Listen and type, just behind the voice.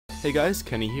Hey guys,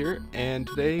 Kenny here, and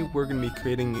today we're going to be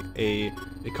creating a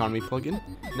economy plugin.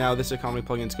 Now this economy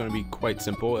plugin is going to be quite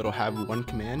simple. It'll have one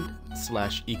command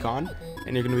 /econ,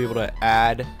 and you're going to be able to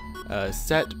add,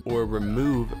 set, or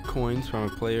remove coins from a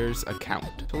player's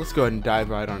account. So let's go ahead and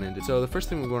dive right on into it. So the first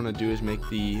thing we're going to do is make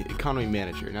the economy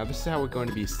manager. Now this is how we're going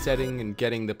to be setting and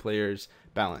getting the player's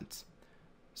balance.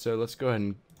 So let's go ahead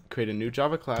and create a new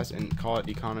Java class and call it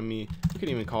economy. You can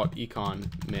even call it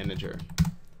econ manager,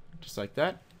 just like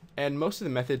that. And most of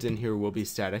the methods in here will be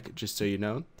static, just so you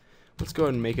know. Let's go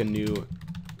ahead and make a new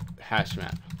hash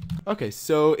map. Okay,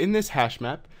 so in this hash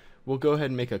map, we'll go ahead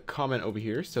and make a comment over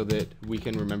here so that we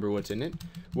can remember what's in it.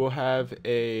 We'll have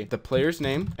the player's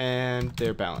name and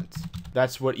their balance.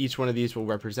 That's what each one of these will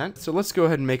represent. So let's go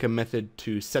ahead and make a method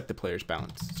to set the player's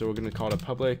balance. So we're going to call it a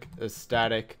public, a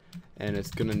static, and it's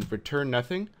going to return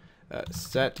nothing.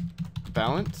 Set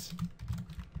balance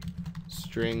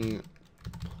string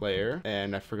player,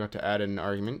 and I forgot to add an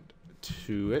argument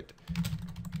to it,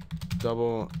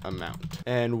 double amount.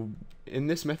 And in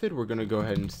this method we're going to go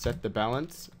ahead and set the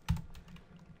balance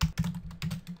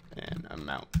and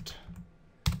amount.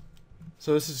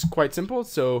 So this is quite simple.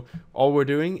 So all we're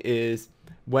doing is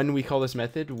when we call this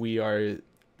method, we are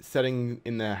setting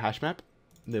in the hash map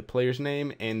the player's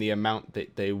name and the amount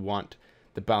that they want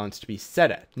the balance to be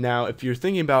set at. Now if you're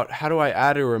thinking about how do I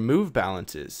add or remove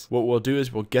balances, what we'll do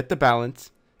is we'll get the balance,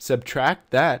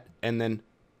 subtract that, and then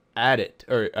add it,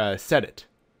 or set it.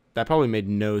 That probably made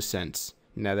no sense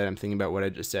now that I'm thinking about what I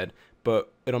just said,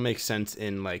 but it'll make sense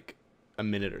in like a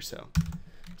minute or so.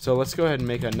 So let's go ahead and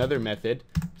make another method,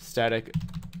 static.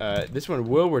 This one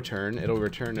will return, it'll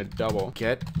return a double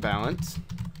get balance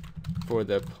for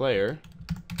the player,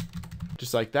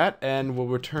 just like that, and we'll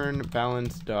return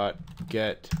balance dot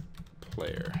get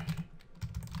player.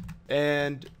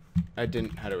 And I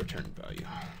didn't have a return value.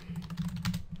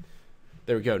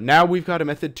 There we go. Now we've got a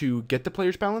method to get the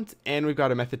player's balance, and we've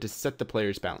got a method to set the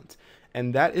player's balance.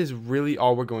 And that is really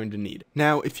all we're going to need.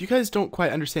 Now, if you guys don't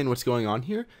quite understand what's going on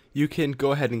here, you can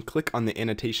go ahead and click on the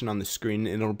annotation on the screen,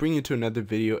 and it'll bring you to another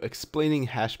video explaining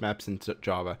hash maps in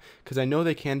Java, because I know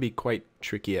they can be quite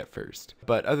tricky at first.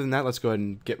 But other than that, let's go ahead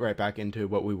and get right back into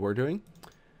what we were doing.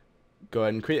 Go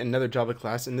ahead and create another Java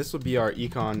class, and this will be our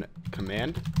econ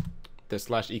command, the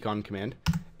 /econ command.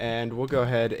 And we'll go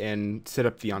ahead and set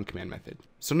up the onCommand method.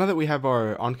 So now that we have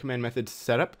our onCommand method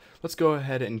set up, let's go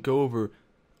ahead and go over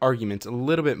arguments a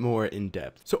little bit more in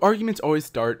depth. So arguments always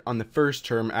start on the first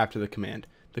term after the command.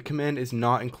 The command is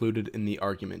not included in the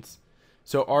arguments.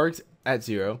 So args at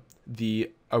 0,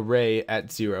 the array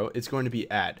at 0 is going to be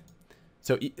add.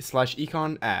 So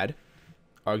 /econ add,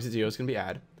 args at 0 is going to be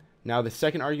add. Now the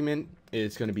second argument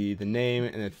is going to be the name,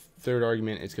 and the third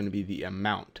argument is going to be the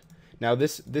amount. Now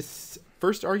this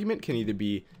first argument can either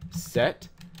be set,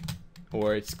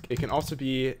 or it can also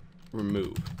be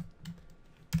remove.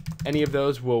 Any of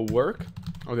those will work.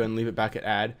 I'll go ahead and leave it back at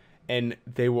add, and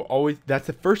they will always, that's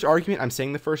the first argument. I'm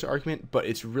saying the first argument, but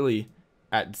it's really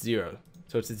at 0.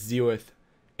 So it's the 0th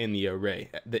in the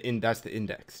array. That's the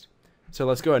indexed. So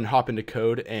let's go ahead and hop into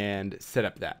code and set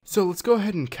up that. So let's go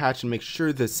ahead and catch and make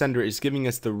sure the sender is giving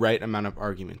us the right amount of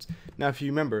arguments. Now if you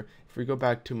remember, if we go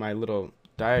back to my little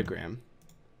diagram,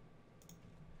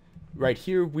 right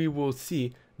here we will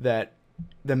see that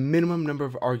the minimum number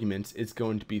of arguments is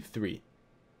going to be 3.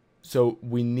 So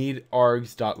we need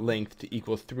args.length to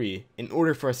equal 3 in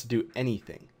order for us to do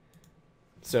anything.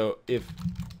 So if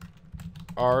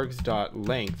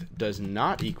args.length does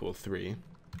not equal 3,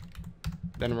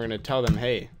 then we're going to tell them,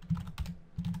 hey,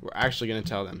 we're actually going to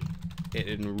tell them it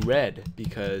in red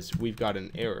because we've got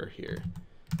an error here.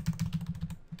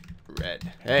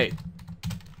 Red. Hey,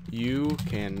 you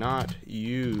cannot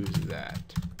use that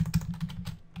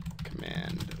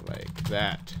command like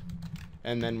that.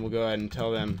 And then we'll go ahead and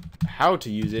tell them how to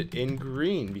use it in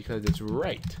green because it's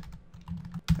right.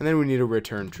 And then we need to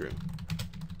return true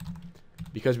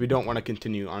because we don't want to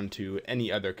continue on to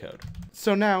any other code.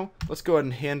 So now let's go ahead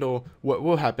and handle what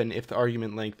will happen if the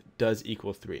argument length does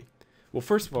equal 3. Well,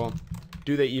 first of all,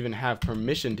 do they even have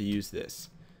permission to use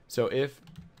this? So if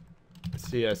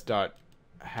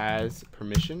cs.has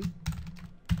permission,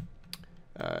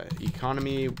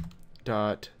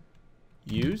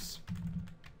 economy.use,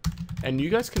 and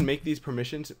you guys can make these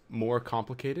permissions more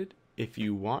complicated if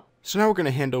you want. So now we're going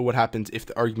to handle what happens if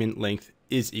the argument length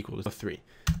is equal to 3.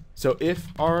 So if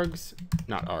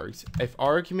if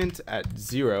argument at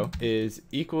 0 is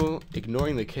equal,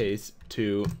 ignoring the case,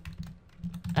 to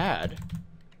add,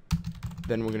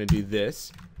 then we're going to do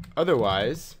this.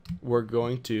 Otherwise, we're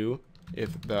going to,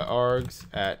 if the args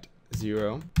at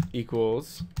 0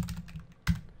 equals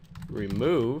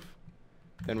remove,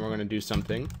 then we're going to do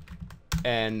something.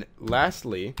 And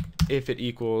lastly, if it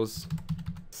equals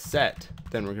set,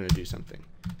 then we're going to do something.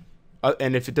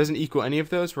 And if it doesn't equal any of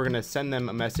those, we're going to send them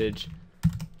a message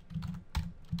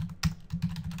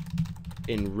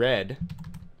in red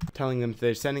telling them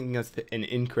they're sending us an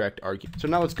incorrect argument. So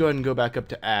now let's go ahead and go back up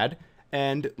to add,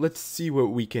 and let's see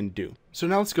what we can do. So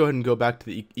now let's go ahead and go back to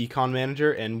the econ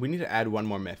manager, and we need to add one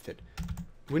more method.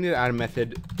 We need to add a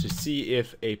method to see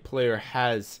if a player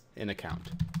has an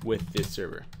account with this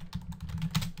server.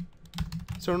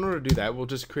 So in order to do that, we'll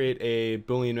just create a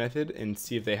Boolean method and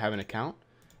see if they have an account,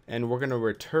 and we're going to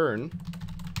return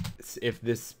if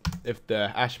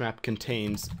the hash map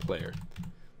contains player.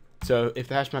 So if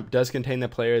the hash map does contain the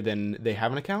player, then they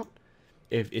have an account.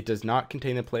 If it does not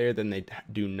contain the player, then they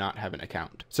do not have an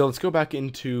account. So let's go back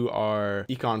into our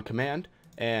econ command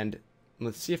and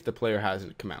let's see if the player has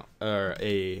an account or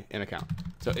an account.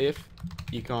 So if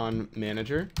econ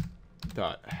manager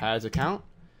dot has account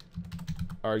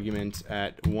arguments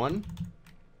at 1.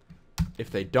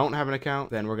 If they don't have an account,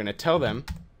 then we're going to tell them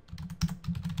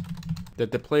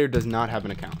that the player does not have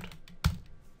an account.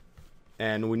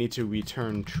 And we need to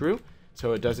return true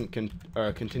so it doesn't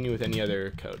continue with any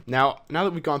other code. Now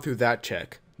that we've gone through that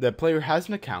check, the player has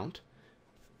an account.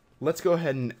 Let's go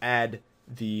ahead and add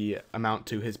the amount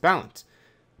to his balance.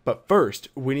 But first,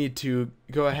 we need to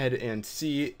go ahead and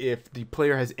see if the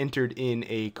player has entered in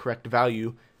a correct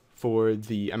value for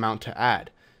the amount to add.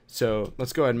 So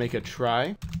let's go ahead and make a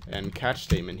try and catch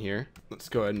statement here. Let's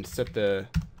go ahead and set the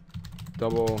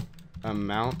double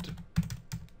amount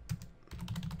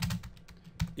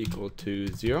equal to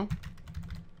 0,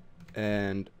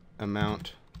 and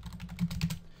amount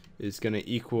is going to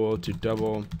equal to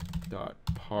double dot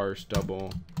parse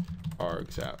double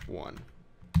args at 1.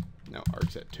 No,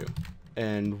 args at 2.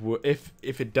 And if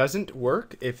it doesn't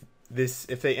work, if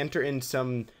they enter in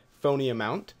some phony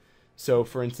amount, so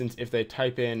for instance, if they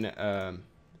type in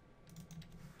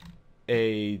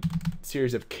a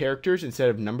series of characters instead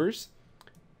of numbers,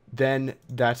 then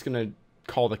that's going to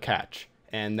call the catch.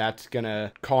 And that's going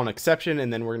to call an exception,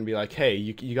 and then we're going to be like, hey,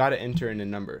 you got to enter in a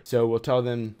number. So we'll tell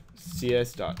them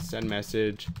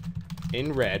cs.sendMessage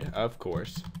in red, of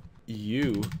course,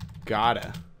 you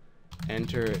gotta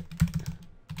enter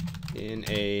in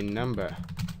a number,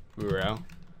 bro.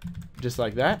 Just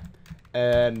like that.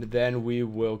 And then we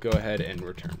will go ahead and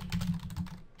return.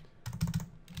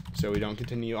 So we don't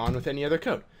continue on with any other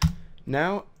code.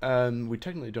 Now, we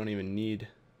technically don't even need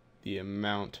the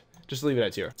amount. Just leave it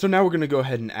at 0. So now we're going to go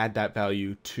ahead and add that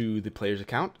value to the player's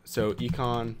account. So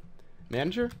econ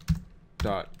manager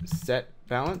dot set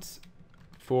balance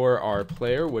for our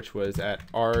player, which was at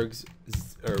args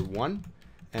 1,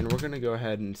 and we're going to go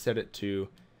ahead and set it to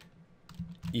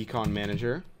econ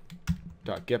manager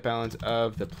dot get balance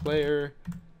of the player,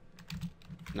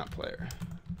 not player,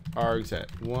 args at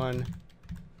 1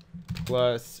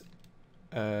 plus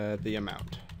the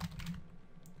amount.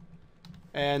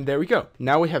 And there we go.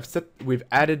 Now we've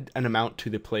added an amount to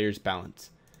the player's balance.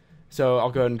 So I'll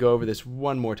go ahead and go over this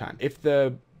one more time. If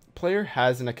the player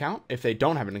has an account, if they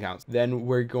don't have an account, then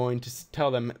we're going to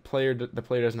tell them the player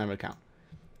doesn't have an account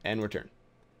and return.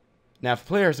 Now if the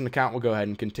player has an account, we'll go ahead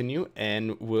and continue,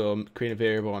 and we'll create a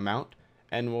variable amount,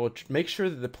 and we'll make sure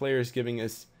that the player is giving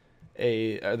us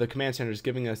the command center is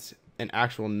giving us an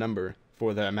actual number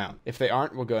for the amount. If they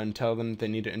aren't, we'll go ahead and tell them they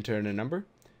need to enter in a number,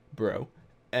 bro.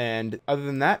 And other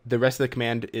than that, the rest of the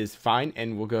command is fine,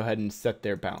 and we'll go ahead and set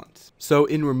their balance. So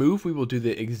in remove, we will do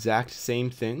the exact same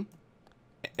thing,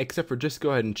 except for just go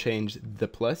ahead and change the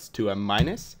plus to a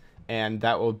minus, and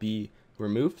that will be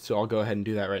removed. So I'll go ahead and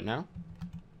do that right now.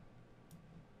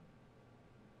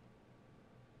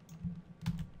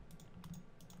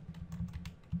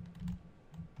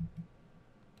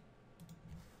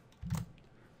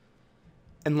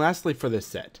 And lastly, for the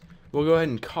set, we'll go ahead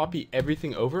and copy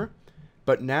everything over.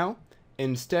 But now,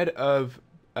 instead of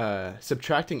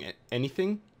subtracting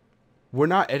anything, we're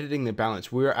not editing their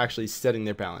balance. We're actually setting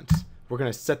their balance. We're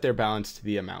going to set their balance to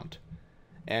the amount.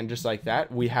 And just like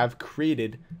that, we have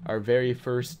created our very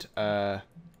first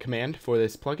command for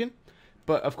this plugin.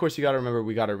 But of course, you got to remember,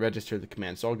 we got to register the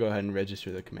command. So I'll go ahead and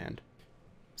register the command.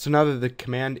 So now that the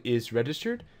command is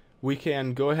registered, we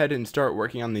can go ahead and start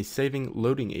working on the saving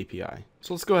loading API.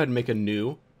 So let's go ahead and make a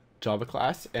new Java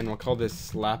class, and we'll call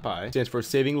this SlapI. Stands for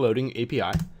Saving Loading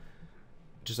API,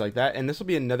 just like that. And this will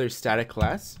be another static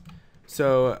class.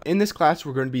 So in this class,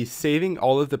 we're going to be saving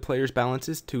all of the players'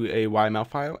 balances to a YML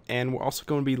file, and we're also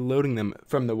going to be loading them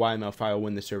from the YML file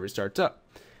when the server starts up.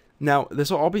 Now, this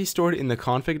will all be stored in the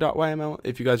config.yml.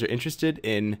 If you guys are interested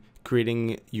in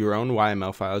creating your own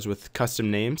YML files with custom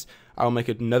names, I'll make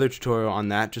another tutorial on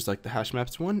that, just like the hash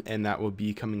maps one, and that will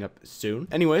be coming up soon.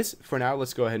 Anyways, for now,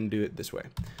 let's go ahead and do it this way.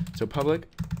 So public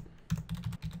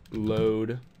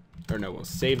load, or no, we'll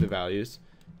save the values,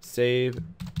 save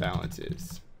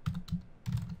balances.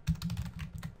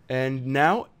 And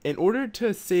now, in order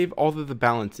to save all of the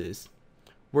balances,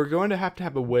 we're going to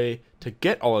have a way to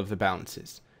get all of the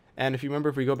balances. And if you remember,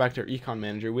 if we go back to our econ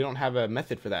manager, we don't have a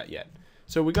method for that yet.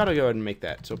 So we got to go ahead and make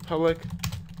that. So public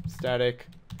static,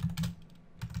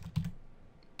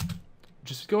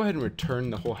 just go ahead and return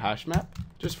the whole hash map,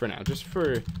 just for now, just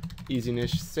for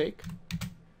easiness sake.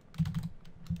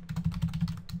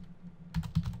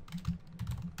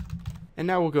 And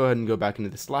now we'll go ahead and go back into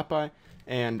the slap by,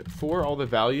 and for all the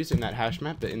values in that hash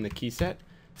map, in the key set,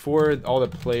 for all the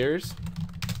players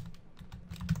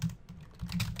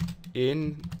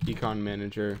in econ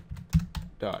manager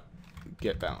dot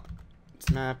get balance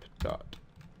map dot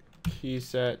key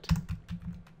set,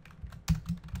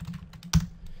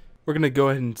 we're going to go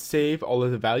ahead and save all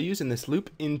of the values in this loop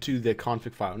into the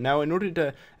config file. Now, in order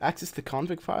to access the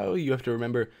config file, you have to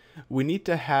remember we need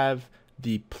to have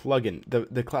the plugin,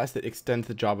 the class that extends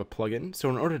the Java plugin. So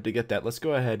in order to get that, let's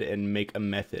go ahead and make a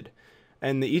method.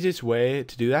 And the easiest way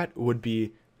to do that would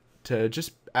be to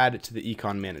just add it to the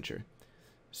econ manager.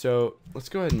 So let's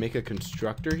go ahead and make a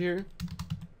constructor here.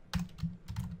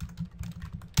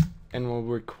 And we'll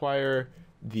require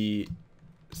the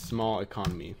small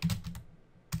economy.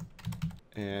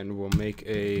 And we'll make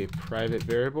a private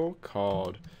variable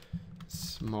called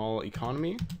small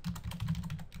economy.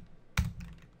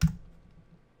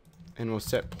 And we'll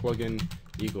set plugin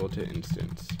equal to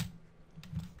instance.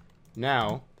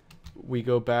 Now we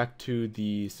go back to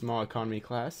the small economy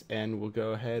class, and we'll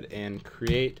go ahead and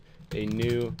create a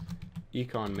new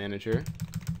econ manager,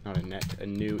 not a net, a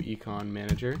new econ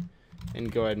manager,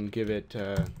 and go ahead and give it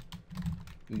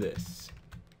this,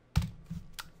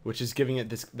 which is giving it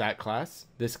that class,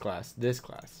 this class,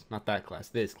 not that class,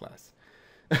 this class.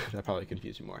 That probably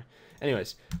confused you more.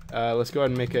 Anyways, let's go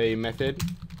ahead and make a method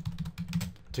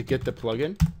to get the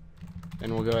plugin,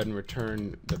 and we'll go ahead and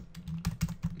return the,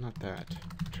 not that,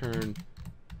 return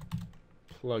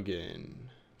plugin.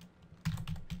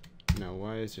 Now,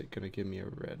 why is it going to give me a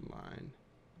red line?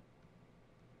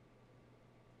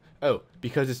 Oh,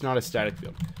 because it's not a static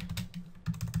field.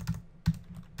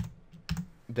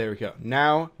 There we go.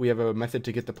 Now we have a method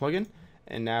to get the plugin,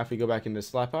 and now if we go back into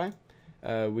SlapEye,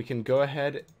 we can go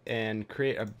ahead and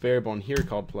create a variable in here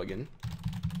called plugin.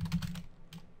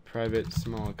 Private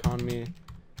small economy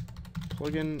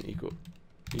plugin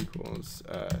equals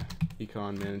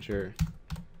econ manager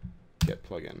get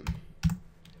plugin,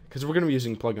 because we're going to be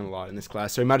using plugin a lot in this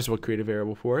class, so we might as well create a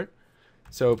variable for it.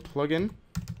 So plugin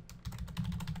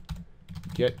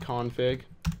get config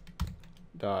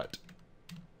dot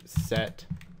set,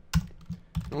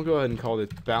 and we'll go ahead and call this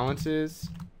balances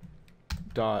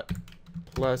dot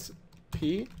plus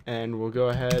p, and we'll go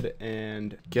ahead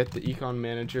and get the econ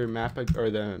manager map, or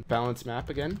the balance map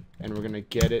again, and we're going to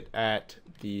get it at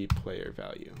the player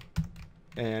value.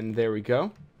 And there we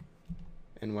go.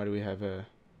 And why do we have a,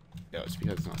 oh, it's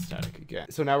because it's not static again.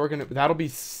 So now that'll be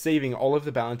saving all of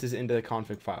the balances into the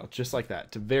config file, just like that.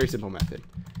 It's a very simple method.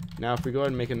 Now if we go ahead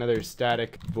and make another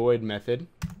static void method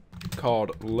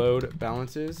called load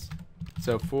balances,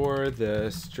 so for the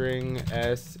string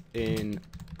s in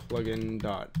plugin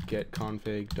dot get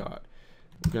config dot,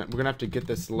 we're gonna have to get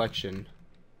the selection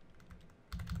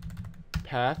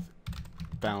path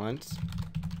balance,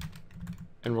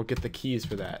 and we'll get the keys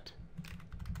for that,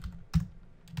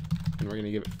 and we're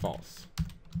gonna give it false.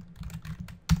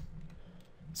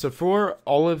 So for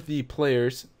all of the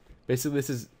players, basically this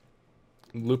is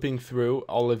looping through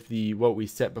all of the what we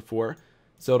set before,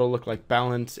 so it'll look like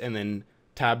balance and then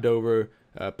tabbed over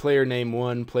player name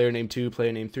 1, player name 2,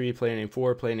 player name 3, player name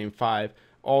 4, player name 5,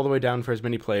 all the way down for as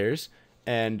many players.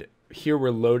 And here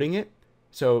we're loading it.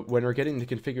 So when we're getting the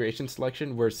configuration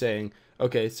selection, we're saying,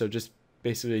 okay, so just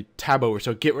basically tab over.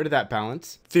 So get rid of that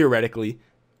balance, theoretically,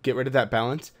 get rid of that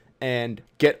balance and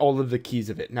get all of the keys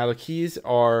of it. Now the keys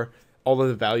are all of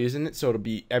the values in it, so it'll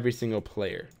be every single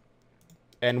player.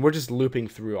 And we're just looping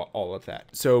through all of that.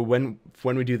 So when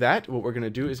we do that, what we're going to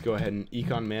do is go ahead and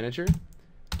econ manager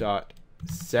dot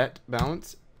set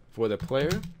balance for the player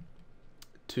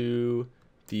to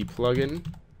the plugin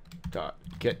dot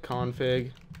get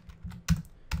config,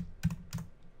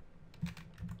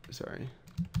 sorry,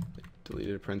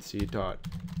 deleted a parenthesis, dot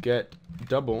get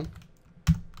double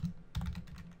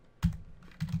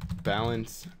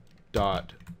balance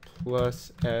dot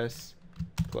plus s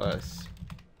plus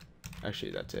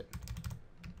Actually, that's it.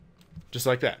 Just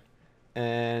like that.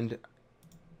 And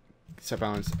set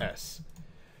balance S.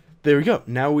 There we go.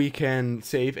 Now we can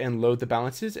save and load the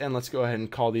balances, and let's go ahead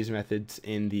and call these methods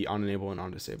in the onEnable and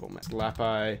onDisable method.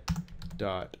 Slapi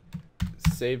dot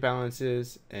save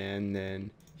balances, and then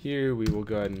here we will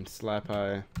go ahead and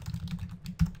slapi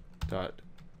dot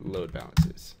load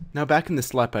balances. Now back in the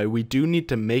slapi, we do need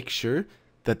to make sure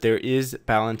that there is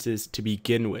balances to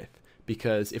begin with,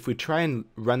 because if we try and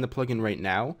run the plugin right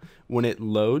now, when it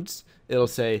loads, it'll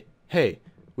say, hey,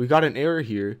 we got an error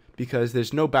here because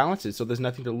there's no balances, so there's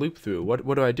nothing to loop through.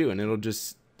 What do I do? And it'll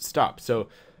just stop. So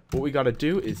what we got to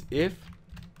do is if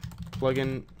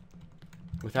plugin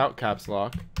without caps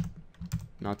lock,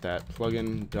 not that,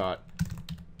 plugin dot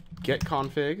get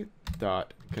config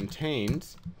dot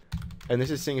contains, and this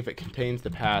is saying if it contains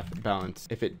the path balance.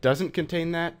 If it doesn't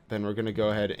contain that, then we're going to go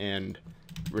ahead and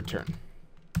return.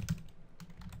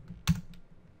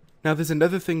 Now there's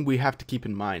another thing we have to keep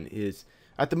in mind is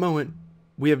at the moment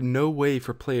we have no way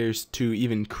for players to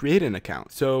even create an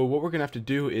account. So what we're going to have to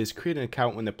do is create an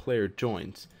account when the player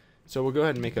joins. So we'll go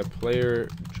ahead and make a player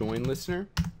join listener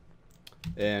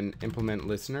and implement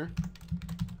listener,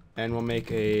 and we'll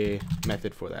make a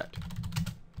method for that.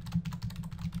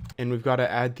 And we've got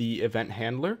to add the event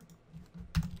handler.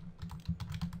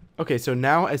 Okay, so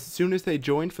now as soon as they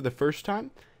join for the first time,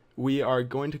 we are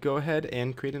going to go ahead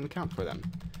and create an account for them.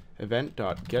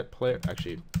 Event.getPlayer,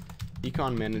 actually,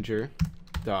 econ manager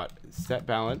dot set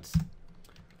balance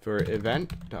for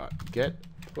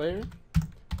event.getPlayer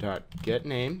dot get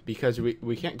name, because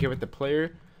we can't give it the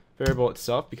player variable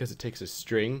itself because it takes a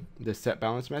string, the set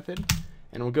balance method.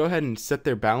 And we'll go ahead and set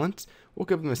their balance. We'll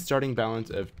give them a starting balance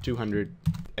of 200,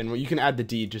 and you can add the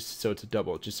D just so it's a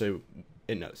double, just so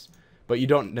it knows. But you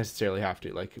don't necessarily have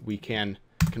to. Like, we can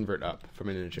convert up from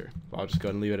an integer. I'll just go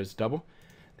ahead and leave it as double.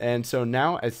 And so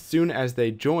now, as soon as they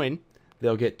join,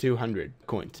 they'll get 200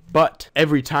 coins. But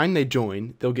every time they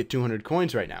join, they'll get 200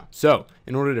 coins right now. So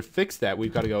in order to fix that,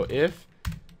 we've got to go if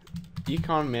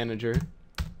econ manager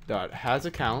dot has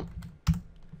account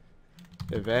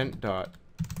event dot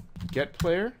get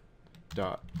player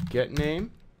dot get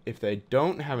name. If they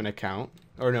don't have an account,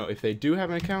 or no, if they do have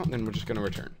an account, then we're just going to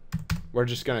return. We're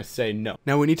just going to say no.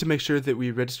 Now we need to make sure that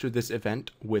we register this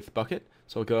event with Bukkit.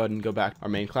 So we'll go ahead and go back to our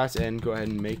main class and go ahead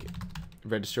and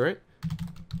register it.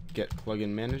 Get plugin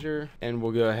manager, and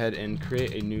we'll go ahead and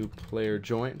create a new player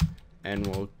join, and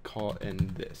we'll call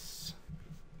in this.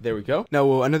 There we go.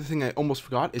 Now another thing I almost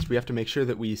forgot is we have to make sure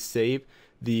that we save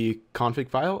the config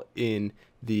file in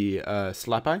the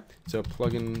slapi. So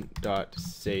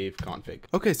plugin.save config.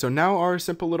 Okay, so now our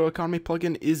simple little economy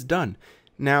plugin is done.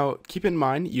 Now, keep in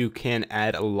mind, you can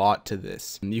add a lot to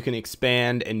this. You can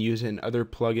expand and use it in other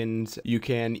plugins. You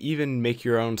can even make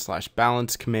your own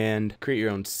 /balance command, create your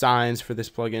own signs for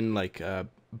this plugin, like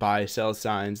buy, sell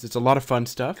signs. It's a lot of fun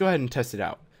stuff. Go ahead and test it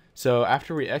out. So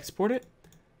after we export it,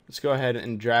 let's go ahead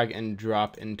and drag and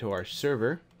drop into our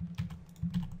server,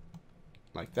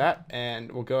 like that.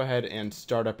 And we'll go ahead and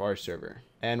start up our server.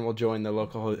 And we'll join the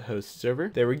localhost server.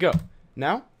 There we go.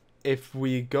 Now, if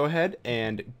we go ahead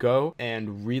and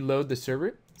reload the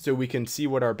server, so we can see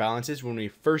what our balance is when we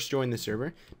first join the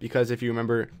server, because if you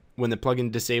remember, when the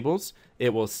plugin disables,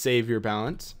 it will save your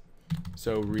balance.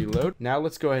 So reload. Now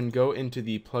let's go ahead and go into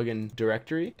the plugin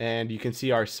directory, and you can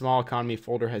see our small economy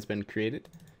folder has been created.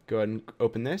 Go ahead and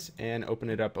open this and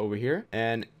open it up over here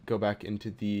and go back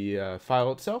into the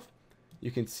file itself.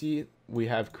 You can see we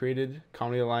have created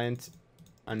Comedy Alliance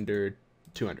under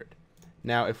 200.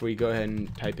 Now, if we go ahead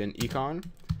and type in econ,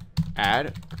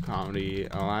 add Comedy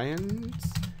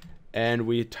Alliance, and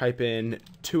we type in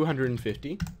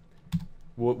 250,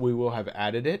 we will have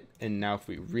added it. And now if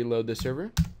we reload the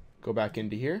server, go back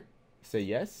into here, say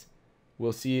yes,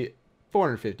 we'll see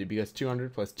 450, because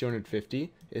 200 plus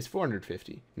 250 is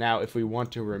 450. Now, if we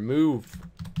want to remove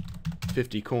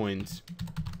 50 coins,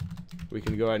 we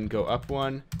can go ahead and go up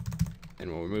one,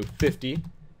 and we'll remove 50.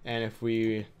 And if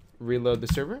we reload the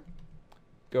server,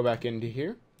 go back into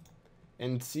here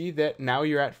and see that now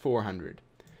you're at 400.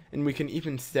 And we can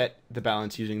even set the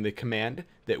balance using the command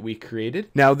that we created.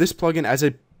 Now this plugin, as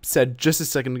I said just a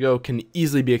second ago, can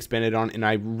easily be expanded on, and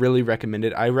I really recommend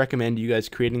it. I recommend you guys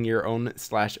creating your own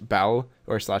 /bal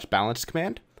or /balance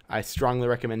command. I strongly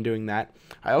recommend doing that.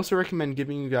 I also recommend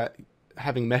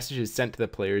having messages sent to the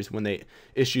players when they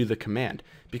issue the command,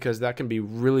 because that can be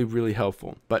really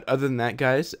helpful. But other than that,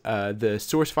 guys, the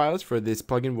source files for this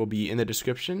plugin will be in the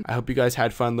description. I hope you guys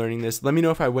had fun learning this. Let me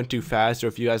know if I went too fast, or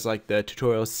if you guys like the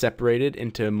tutorials separated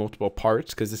into multiple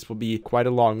parts, because this will be quite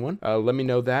a long one. Let me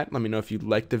know that. Let me know if you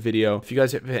liked the video. If you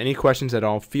guys have any questions at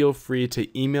all, feel free to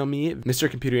email me at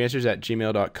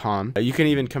mrcomputeranswers@gmail.com. You can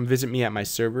even come visit me at my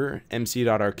server,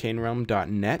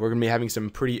 mc.arcanerealm.net. We're going to be having some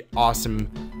pretty awesome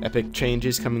epic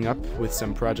changes coming up with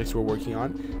some projects we're working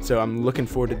on, so I'm looking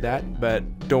forward to that, but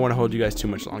don't want to hold you guys too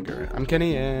much longer. I'm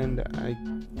Kenny, and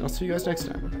I'll see you guys next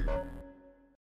time.